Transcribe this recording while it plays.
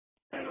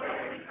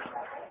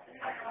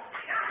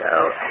So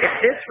if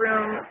this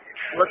room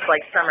looks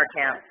like summer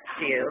camp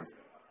to you,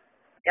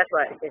 guess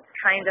what? It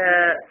kind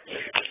of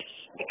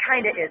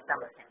is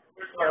summer camp.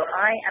 So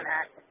I am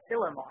at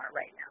Philomar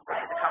right now,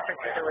 which is a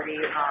conference facility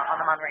on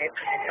the Monterey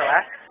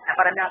Peninsula.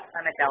 But I'm not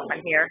by myself.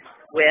 I'm here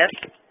with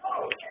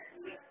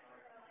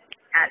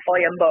at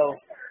Oyambo.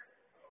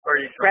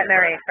 Brett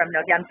Murray from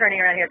Nokia. I'm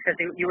turning around here because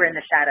you were in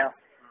the shadow.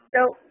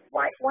 So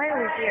why are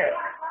we here?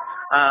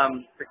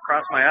 To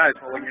cross my eyes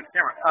while looking at the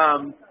camera.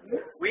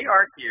 We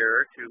are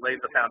here to lay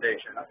the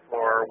foundation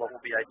for what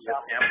will be Ideas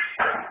Camp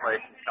taking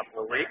place in a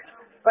couple of weeks.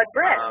 But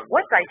Brett,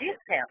 what's Ideas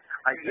Camp?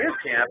 Ideas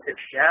Camp is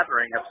a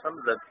gathering of some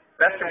of the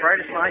best and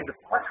brightest minds of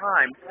all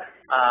time,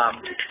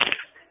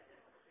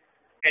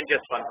 and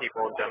just fun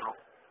people in general,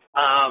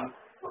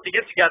 to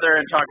get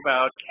together and talk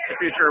about the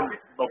future of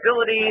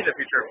mobility, the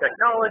future of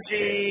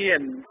technology,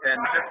 and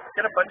just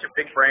get a bunch of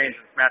big brains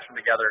and smash them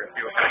together and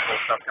see what kind of cool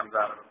stuff comes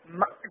out of them.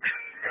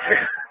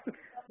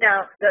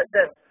 Now,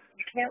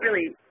 you can't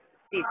really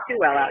see too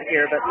well out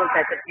here, but look,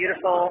 that's a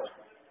beautiful,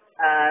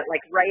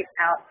 like right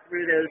out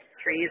through those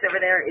trees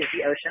over there is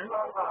the ocean.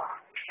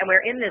 And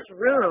we're in this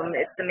room.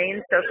 It's the main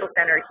social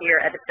center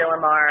here at the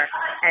Philomar,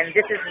 and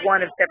this is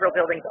one of several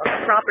buildings on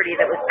the property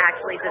that was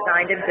actually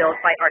designed and built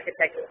by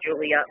architect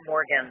Julia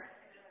Morgan,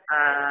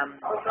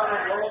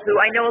 who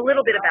I know a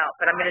little bit about,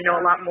 but I'm going to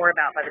know a lot more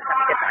about by the time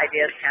we get to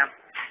Ideas Camp.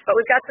 But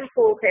we've got some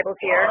pool tables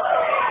here,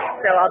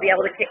 so I'll be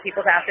able to kick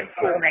people's ass in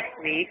pool next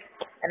week.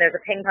 And there's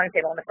a ping pong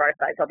table on the far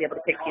side, so I'll be able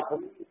to kick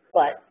people's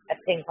butt at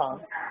ping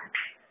pong.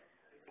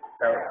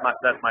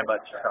 That's my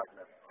butt she's talking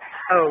about.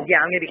 Oh,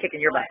 yeah, I'm going to be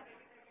kicking your butt.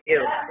 You,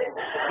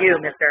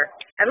 mister.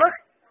 And look,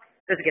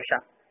 there's a gift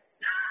shop.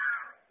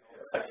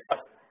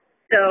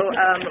 So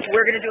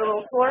we're going to do a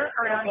little tour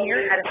around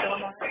here at a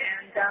Philomar,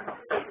 and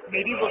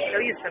maybe we'll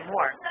show you some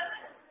more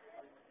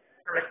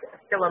from a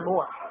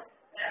Philomar.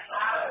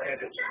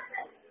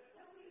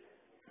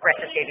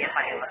 Breakfast gave me a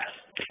funny look.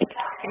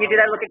 Can you do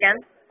that look again?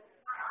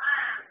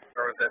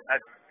 Or was it?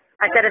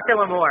 I said a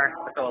Philomar.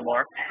 A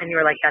Philomar. And you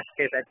were like, that's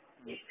stupid.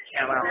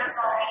 Yeah, well.